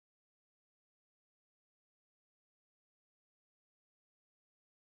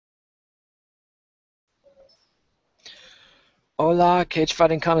Hola, cage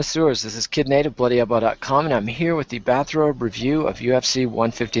fighting connoisseurs. This is Kid Native, BloodyElbow.com, and I'm here with the Bathrobe review of UFC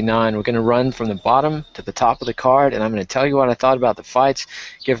 159. We're going to run from the bottom to the top of the card, and I'm going to tell you what I thought about the fights,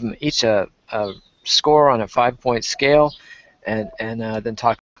 give them each a score on a 5-point scale, and then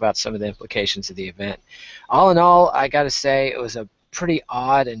talk about some of the implications of the event. All in all, I got to say it was a pretty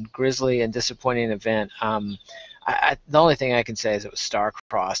odd and grisly and disappointing event. The only thing I can say is it was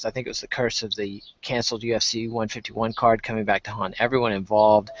star-crossed. I think it was the curse of the canceled UFC 151 card coming back to haunt everyone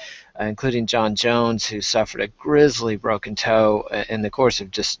involved, including John Jones, who suffered a grisly broken toe in the course of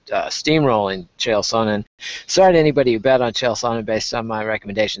just steamrolling Chael Sonnen. Sorry to anybody who bet on Chael Sonnen based on my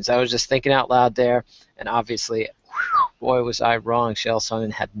recommendations. I was just thinking out loud there, and obviously, boy, was I wrong. Chael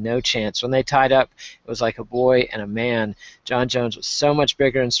Sonnen had no chance. When they tied up, it was like a boy and a man. John Jones was so much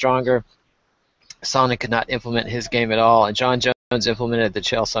bigger and stronger. Sonnen could not implement his game at all, and John Jones implemented the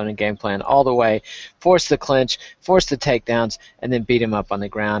Chael Sonnen game plan all the way, forced the clinch, forced the takedowns, and then beat him up on the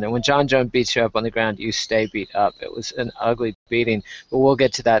ground. And when John Jones beats you up on the ground, you stay beat up. It was an ugly beating, but we'll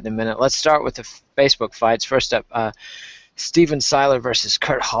get to that in a minute. Let's start with the Facebook fights. First up, Steven Siler versus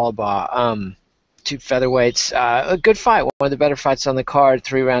Kurt Holobaugh. Two featherweights. A good fight, one of the better fights on the card,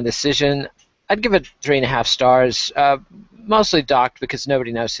 3-round decision. I'd give it 3.5 stars. Mostly docked because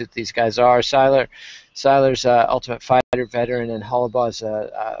nobody knows who these guys are. Siler's Ultimate Fighter veteran, and Holobaugh's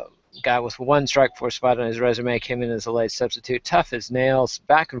a guy with one Strikeforce fight on his resume, came in as a late substitute. Tough as nails,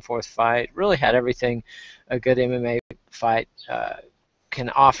 back and forth fight. Really had everything a good MMA fight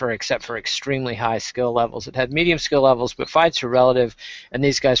can offer, except for extremely high skill levels. It had medium skill levels, but fights are relative, and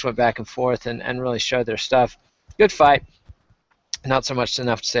these guys went back and forth and really showed their stuff. Good fight. Not so much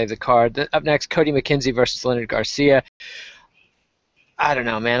enough to save the card. Up next, Cody McKenzie versus Leonard Garcia. I don't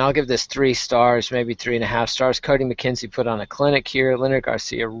know, man. I'll give this 3 stars, maybe 3.5 stars. Cody McKenzie put on a clinic here. Leonard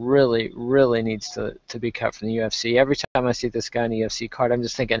Garcia really, really needs to be cut from the UFC. Every time I see this guy on the UFC card, I'm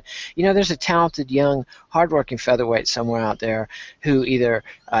just thinking, you know, there's a talented, young, hardworking featherweight somewhere out there who either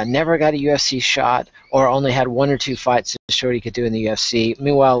never got a UFC shot or only had 1 or 2 fights to show what he could do in the UFC.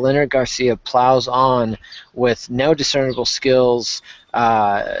 Meanwhile, Leonard Garcia plows on with no discernible skills,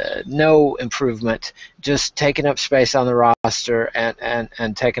 no improvement, just taking up space on the roster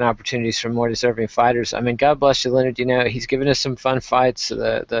and taking opportunities from more deserving fighters. I mean, God bless you, Leonard. You know, he's given us some fun fights,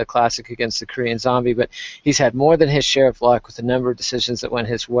 the classic against the Korean Zombie, but he's had more than his share of luck with a number of decisions that went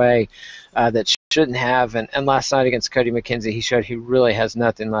his way that shouldn't have. And last night against Cody McKenzie, he showed he really has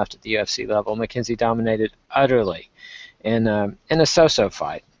nothing left at the UFC level. McKenzie dominated utterly in a so-so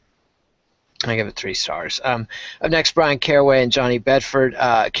fight. I give it 3 stars. Up next, Brian Caraway and Johnny Bedford.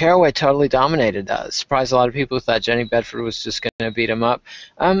 Caraway totally dominated. Surprised a lot of people who thought Johnny Bedford was just going to beat him up.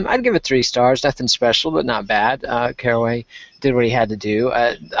 I'd give it 3 stars. Nothing special, but not bad. Caraway did what he had to do.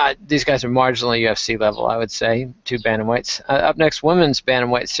 These guys are marginally UFC level, I would say. 2 bantamweights. Up next, women's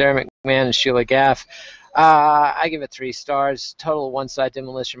bantamweight, Sarah McMahon and Sheila Gaff. I give it 3 stars. Total one-side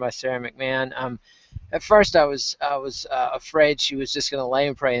demolition by Sarah McMahon. At first, I was afraid she was just going to lay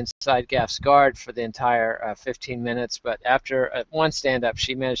and pray inside Gaff's guard for the entire 15 minutes, but after one stand-up,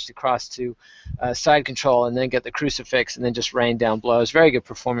 she managed to cross to side control and then get the crucifix and then just rain down blows. Very good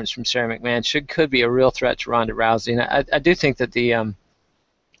performance from Sarah McMahon. Could be a real threat to Ronda Rousey. And I do think that the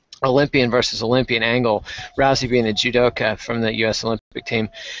Olympian versus Olympian angle, Rousey being a judoka from the U.S. Olympic team,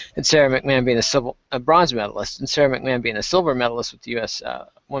 and Sarah McMahon being a bronze medalist, and Sarah McMahon being a silver medalist with the U.S.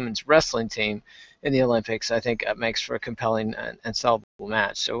 Women's wrestling team in the Olympics, I think makes for a compelling and sellable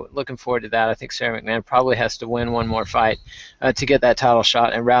match. So looking forward to that. I think Sarah McMahon probably has to win one more fight to get that title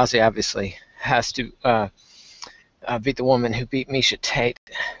shot, and Rousey obviously has to beat the woman who beat Miesha Tate,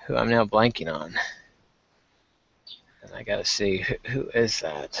 who I'm now blanking on. And I got to see, who is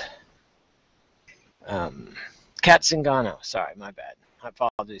that? Kat Zingano. Sorry, my bad. I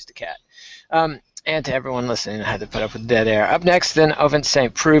apologize to Kat. And to everyone listening, I had to put up with dead air. Up next, then, Ovince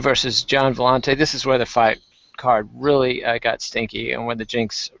St. Preux versus John Vellante. This is where the fight card really got stinky and where the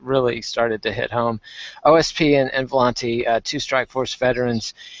jinx really started to hit home. OSP and Vellante, 2 Strikeforce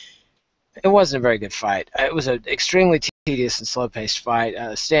veterans. It wasn't a very good fight. It was an extremely tedious and slow-paced fight.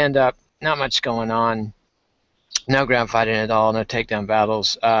 Stand-up, not much going on. No ground fighting at all, no takedown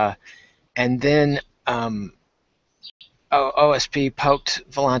battles. And then OSP poked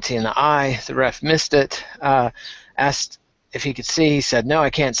Vellante in the eye. The ref missed it. Asked if he could see. He said, no, I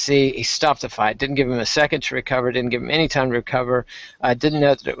can't see. He stopped the fight. Didn't give him a second to recover. Didn't give him any time to recover. Didn't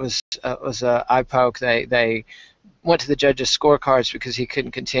know that it was an eye poke. They went to the judges' scorecards because he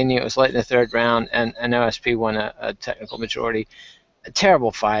couldn't continue. It was late in the 3rd round, and OSP won a technical majority. A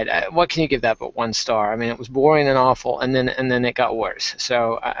terrible fight. What can you give that but 1 star? I mean, it was boring and awful, and then it got worse.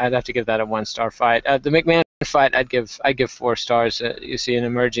 So I'd have to give that a 1-star fight. The McMahon fight, I'd give 4 stars. You see an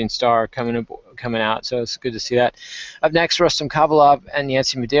emerging star coming out, so it's good to see that. Up next, Rustam Khabilov and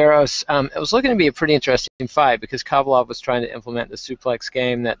Yancy Medeiros. It was looking to be a pretty interesting fight because Khabilov was trying to implement the suplex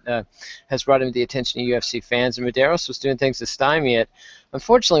game that has brought him to the attention of UFC fans, and Medeiros was doing things to stymie it.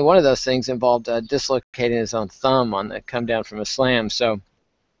 Unfortunately, one of those things involved dislocating his own thumb on the come down from a slam, so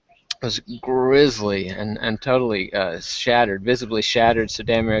it was grisly and totally shattered, visibly shattered, so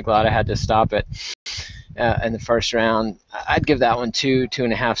Damir Aglada had to stop it in the first round. I'd give that one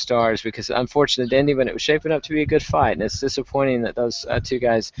 2.5 stars because unfortunately it ended when it was shaping up to be a good fight, and it's disappointing that those two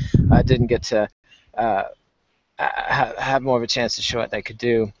guys didn't get to have more of a chance to show what they could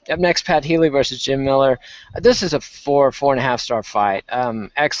do. Up next, Pat Healy versus Jim Miller. This is a 4.5 star fight.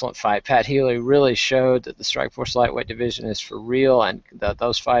 Excellent fight. Pat Healy really showed that the Strikeforce lightweight division is for real, and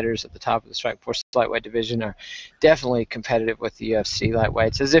those fighters at the top of the Strikeforce lightweight division are definitely competitive with the UFC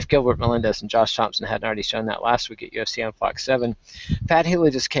lightweights, as if Gilbert Melendez and Josh Thompson hadn't already shown that last week at UFC on Fox 7. Pat Healy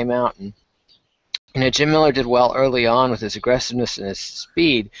just came out and Jim Miller did well early on with his aggressiveness and his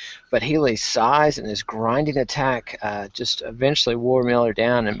speed, but Healy's size and his grinding attack just eventually wore Miller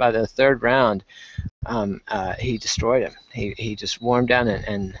down, and by the third round, he destroyed him. He just wore him down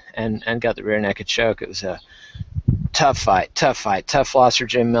and got the rear naked choke. It was a tough fight, tough loss for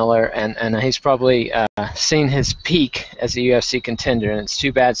Jim Miller, and he's probably seen his peak as a UFC contender, and it's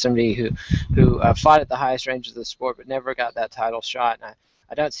too bad somebody who fought at the highest ranges of the sport but never got that title shot. And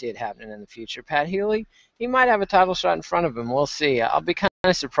I don't see it happening in the future. Pat Healy, he might have a title shot in front of him. We'll see. I'll be kind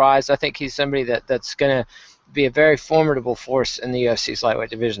of surprised. I think he's somebody that's going to be a very formidable force in the UFC's lightweight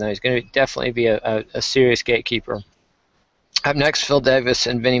division. He's going to definitely be a serious gatekeeper. Up next, Phil Davis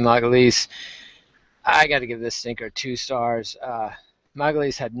and Vinny Magalhães. I got to give this stinker 2 stars.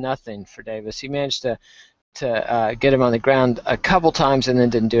 Magalhães had nothing for Davis. He managed to get him on the ground a couple times and then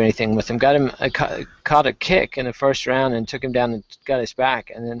didn't do anything with him. Got him caught a kick in the first round and took him down and got his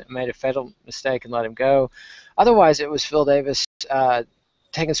back, and then made a fatal mistake and let him go. Otherwise, it was Phil Davis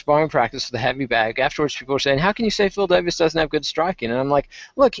taking sparring practice with the heavy bag. Afterwards, people were saying, how can you say Phil Davis doesn't have good striking? And I'm like,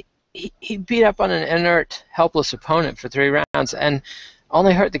 look, he beat up on an inert, helpless opponent for 3 rounds and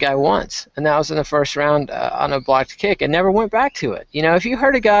only hurt the guy once, and that was in the first round on a blocked kick, and never went back to it. You know, if you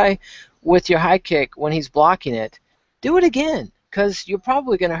hurt a guy with your high kick when he's blocking it, do it again, because you're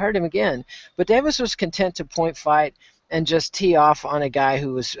probably going to hurt him again. But Davis was content to point fight and just tee off on a guy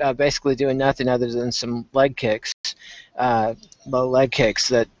who was basically doing nothing other than some leg kicks, low leg kicks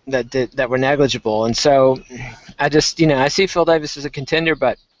that were negligible. And so I just, I see Phil Davis as a contender,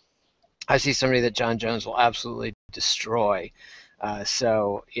 but I see somebody that John Jones will absolutely destroy.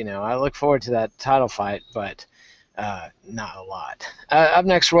 So, I look forward to that title fight, but not a lot. Up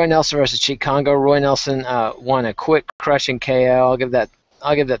next, Roy Nelson versus Cheat Congo. Roy Nelson won a quick, crushing KO. I'll give that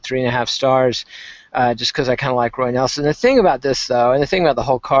 3.5 stars, just because I kind of like Roy Nelson. The thing about this, though, and the thing about the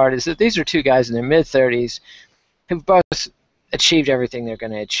whole card, is that these are 2 guys in their mid-30s who've both achieved everything they're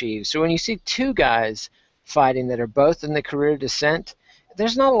going to achieve. So when you see 2 guys fighting that are both in the career descent,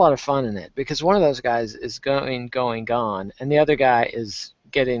 there's not a lot of fun in it, because one of those guys is going, gone, and the other guy is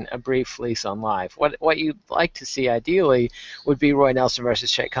getting a brief lease on life. What you'd like to see ideally would be Roy Nelson versus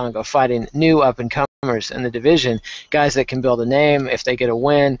Cheat Congo fighting new up-and-comers in the division, guys that can build a name if they get a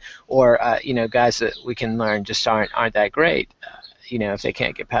win, or guys that we can learn just aren't that great, if they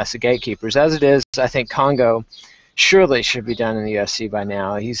can't get past the gatekeepers. As it is, I think Congo surely should be done in the UFC by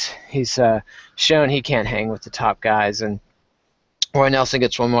now. He's shown he can't hang with the top guys, and Roy Nelson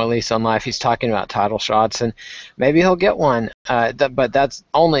gets one more lease on life. He's talking about title shots, and maybe he'll get one. But that's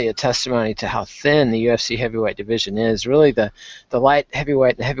only a testimony to how thin the UFC heavyweight division is. Really, the light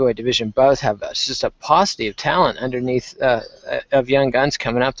heavyweight and the heavyweight division both have just a paucity of talent underneath of young guns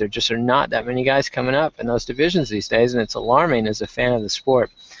coming up. There just are not that many guys coming up in those divisions these days, and it's alarming as a fan of the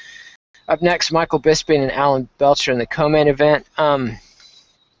sport. Up next, Michael Bisping and Alan Belcher in the co-main event. I'll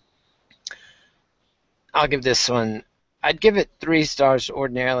give this one. I'd give it 3 stars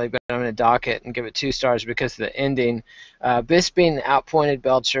ordinarily, but I'm going to dock it and give it 2 stars because of the ending. Bisping outpointed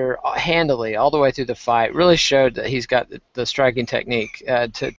Belcher handily all the way through the fight. Really showed that he's got the striking technique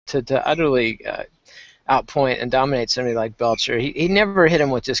to utterly outpoint and dominate somebody like Belcher. He never hit him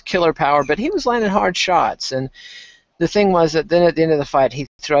with just killer power, but he was landing hard shots. And the thing was that then at the end of the fight, he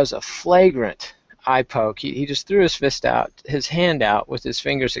throws a flagrant eye poke. He just threw his hand out with his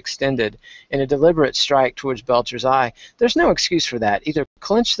fingers extended in a deliberate strike towards Belcher's eye. There's no excuse for that. Either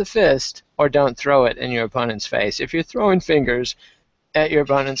clench the fist or don't throw it in your opponent's face. If you're throwing fingers at your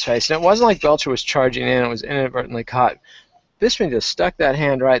opponent's face, and it wasn't like Belcher was charging in, it was inadvertently caught. Bisping just stuck that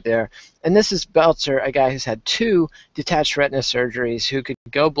hand right there. And this is Belcher, a guy who's had 2 detached retina surgeries, who could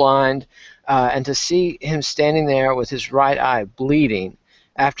go blind, And to see him standing there with his right eye bleeding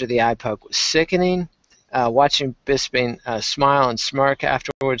after the eye poke was sickening. Watching Bisping smile and smirk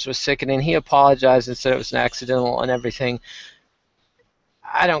afterwards was sickening. He apologized and said it was an accidental and everything.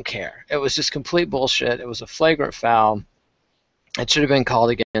 I don't care. It was just complete bullshit. It was a flagrant foul. It should have been called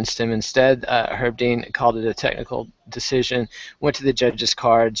against him. Instead, Herb Dean called it a technical decision, went to the judges'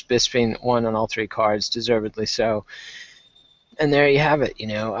 cards. Bisping won on all 3 cards, deservedly so. And there you have it,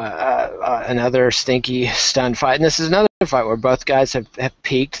 another stinky stun fight. And this is another fight where both guys have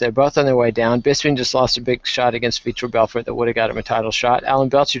peaked. They're both on their way down. Bisping just lost a big shot against Bathrobe Belfort that would have got him a title shot. Alan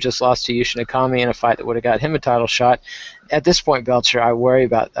Belcher just lost to Yushin Akami in a fight that would have got him a title shot. At this point, Belcher, I worry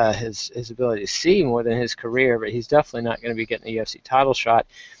about his ability to see more than his career, but he's definitely not going to be getting a UFC title shot.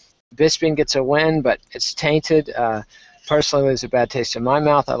 Bisping gets a win, but it's tainted. Personally, it was a bad taste in my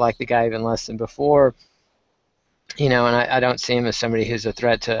mouth. I like the guy even less than before. And I don't see him as somebody who's a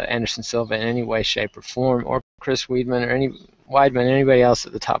threat to Anderson Silva in any way, shape, or form, or Chris Weidman, or anybody else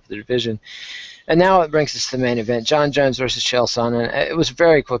at the top of the division. And now it brings us to the main event, John Jones versus Chael Sonnen. It was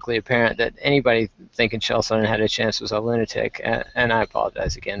very quickly apparent that anybody thinking Chael Sonnen had a chance was a lunatic, and I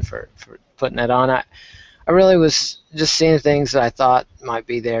apologize again for putting that on. I really was just seeing things that I thought might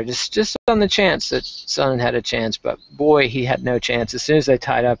be there, just on the chance that Sonnen had a chance, but boy, he had no chance. As soon as they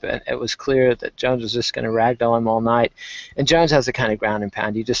tied up, it was clear that Jones was just going to ragdoll him all night. And Jones has the kind of ground and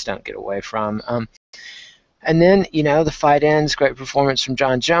pound you just don't get away from. And then, the fight ends. Great performance from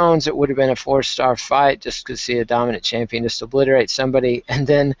John Jones. It would have been a 4-star fight just to see a dominant champion just obliterate somebody. And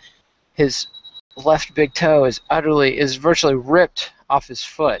then his left big toe is virtually ripped off his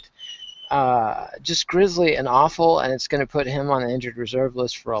foot. Just grisly and awful, and it's going to put him on the injured reserve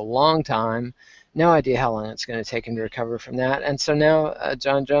list for a long time. No idea how long it's going to take him to recover from that. And so now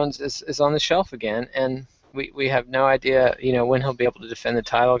John Jones is on the shelf again, and we have no idea, when he'll be able to defend the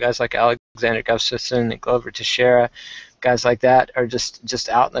title. Guys like Alexander Gustafsson and Glover Teixeira, guys like that are just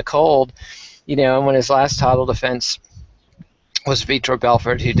out in the cold. And when his last title defense was Bathrobe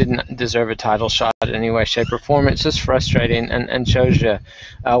Belfort, who didn't deserve a title shot in any way, shape, or form. It's just frustrating and shows you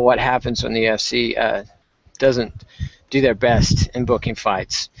what happens when the UFC doesn't do their best in booking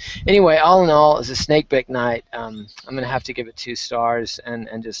fights. Anyway, all in all, it's a snake-bit night. I'm going to have to give it 2 stars,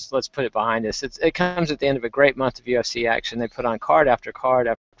 and just let's put it behind us. It comes at the end of a great month of UFC action. They put on card after card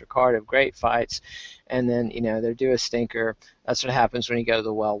after card of great fights, and then, they're due a stinker. That's what happens when you go to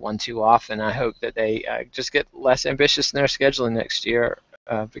the well one too often. I hope that they just get less ambitious in their scheduling next year,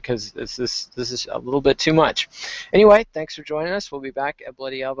 because this is a little bit too much. Anyway, thanks for joining us. We'll be back at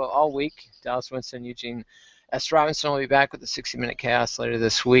Bloody Elbow all week. Dallas Winston, Eugene S. Robinson will be back with the 60-Minute Chaos later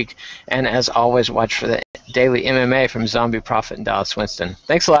this week. And as always, watch for the daily MMA from Zombie Prophet and Dallas Winston.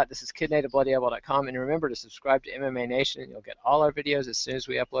 Thanks a lot. This is KidNate at BloodyElbow.com. And remember to subscribe to MMA Nation, and you'll get all our videos as soon as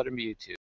we upload them to YouTube.